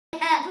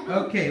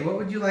Okay, what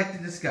would you like to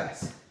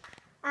discuss?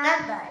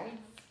 Numbers.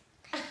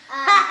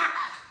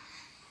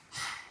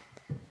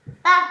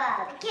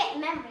 Baba, I can't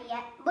remember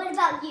yet. What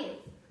about you?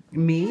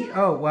 Me?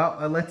 Oh, well,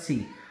 let's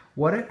see.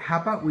 How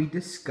about we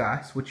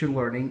discuss what you're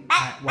learning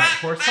at White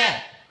Horse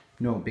Hall?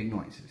 No big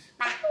noises.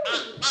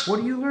 What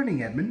are you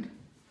learning, Edmund?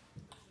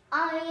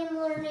 I am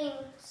learning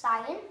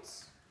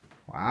science.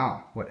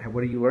 Wow. What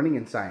are you learning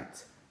in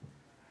science?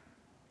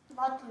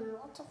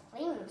 Lots of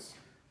things.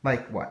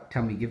 Like what?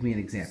 Give me an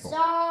example.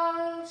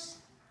 Songs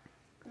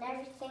and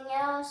everything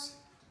else.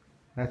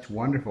 That's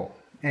wonderful.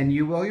 And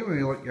you, William,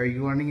 are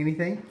you learning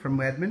anything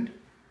from Edmund?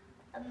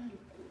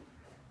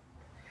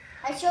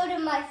 I showed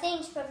him my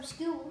things from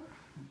school.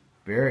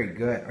 Very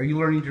good. Are you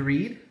learning to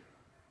read?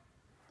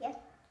 Yes.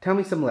 Tell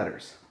me some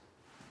letters.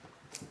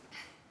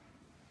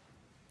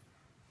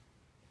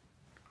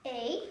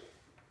 A.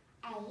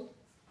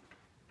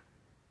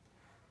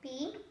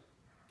 B.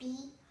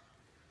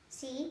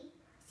 C.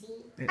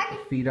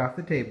 Feet off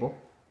the table.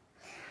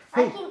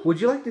 Hey,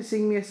 would you like to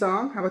sing me a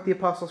song? How about the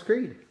Apostles'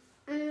 Creed?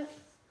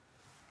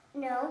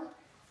 No.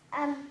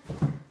 I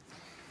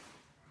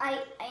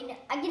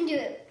can do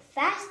it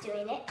fast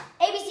doing it.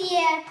 A, B, C,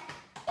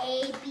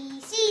 A,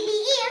 B, C, D,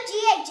 E, F, G,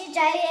 H, I, J,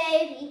 A,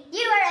 B,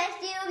 U, R, S,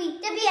 T, U, V,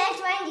 W,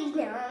 X, Y,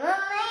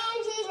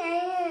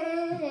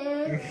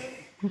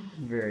 and Z.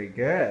 Very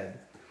good.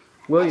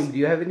 William, do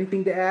you have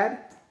anything to add?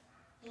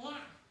 Yeah.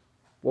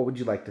 What would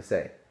you like to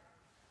say?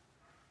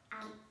 A,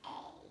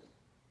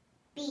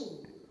 B,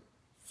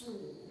 C,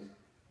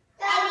 A,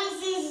 B,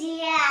 C,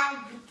 D, F,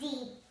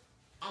 G.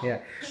 Yeah.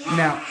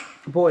 Now,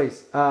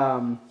 boys, He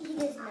doesn't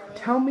know it.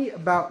 tell me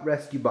about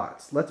rescue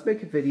bots. Let's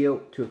make a video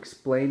to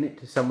explain it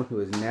to someone who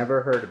has never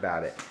heard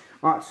about it.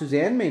 Aunt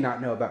Suzanne may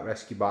not know about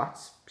rescue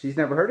bots. She's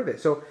never heard of it.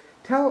 So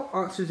tell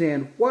Aunt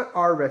Suzanne, what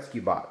are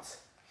rescue bots?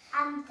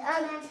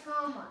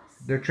 Transformers.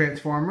 They're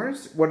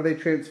transformers? What do they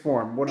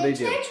transform? What do they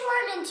do? They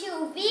transform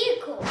into a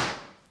vehicle.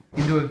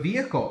 Into a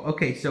vehicle.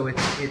 Okay, so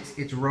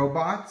it's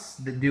robots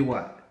that do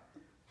what?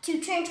 To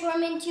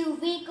transform into a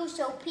vehicle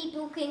so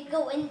people can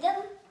go in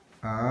them.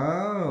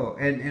 Oh,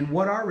 and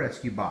what are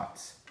rescue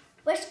bots?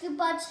 Rescue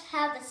bots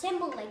have a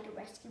symbol like a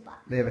rescue bot.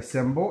 They have a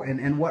symbol,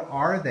 and what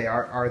are they?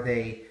 Are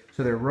they,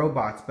 so they're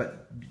robots,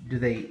 but are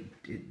they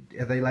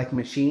like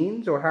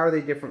machines, or how are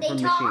they different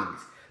from machines?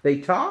 They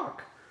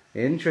talk.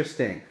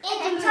 Interesting.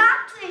 And they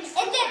talk to each other.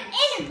 And they're in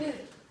a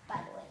movie, by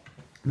the way.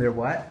 They're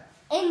what?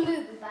 In a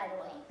movie, by the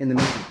way. In the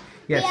movie.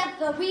 Yes. We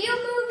have a real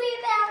movie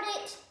about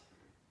it,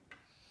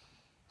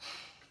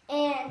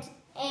 and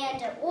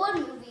an old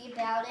movie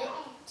about it.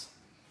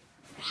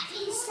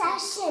 Review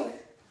session.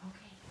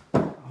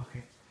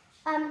 Okay.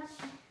 And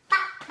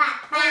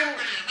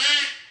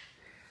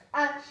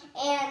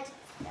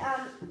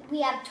we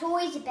have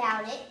toys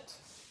about it.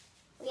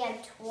 We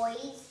have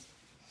toys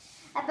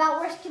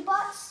about rescue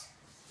bots.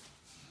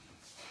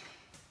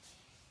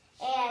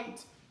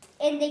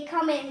 And they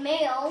come in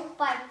mail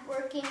by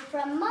working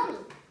from money.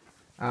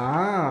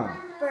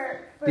 Ah.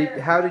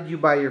 How did you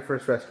buy your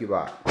first rescue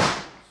bot?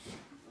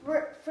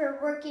 For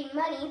working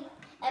money.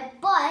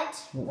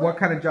 What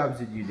kind of jobs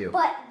did you do?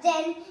 But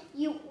then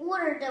you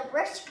ordered a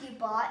rescue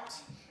bot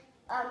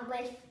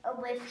with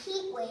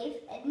Heatwave,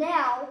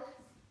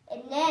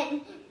 and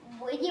then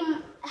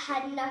William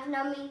had enough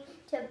money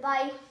to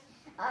buy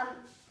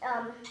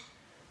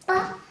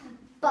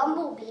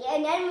Bumblebee,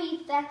 and then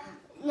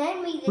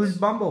we Who's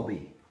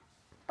Bumblebee?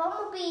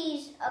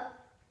 Bumblebee's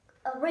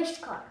a race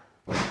car.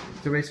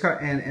 It's a race car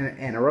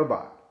and a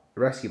robot, a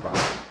rescue bot.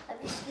 A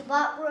rescue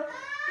bot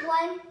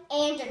one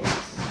and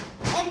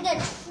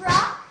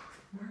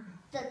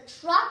the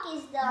truck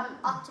is the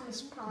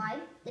Optimus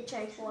Prime, the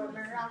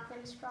Transformer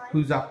Optimus Prime.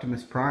 Who's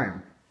Optimus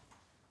Prime?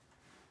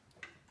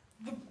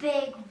 The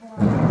big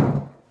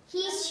one.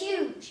 He's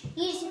huge.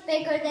 He's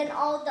bigger than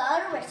all the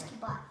other rescue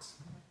bots.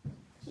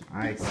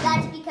 I see.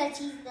 That's because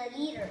he's the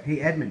leader.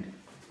 Hey, Edmund,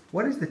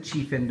 what is the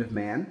chief end of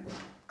man?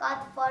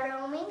 Godfather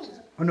Omini.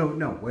 Oh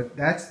no,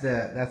 that's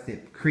the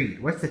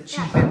creed. What's the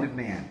chief end of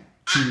man?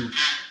 To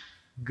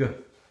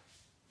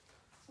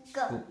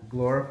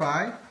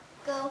glorify,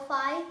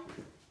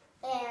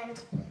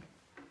 and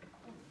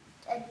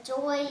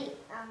joy.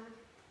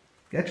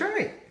 That's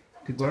right.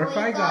 To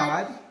glorify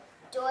God.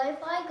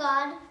 Glorify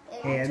God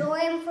and enjoy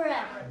Him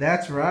forever.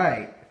 That's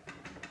right.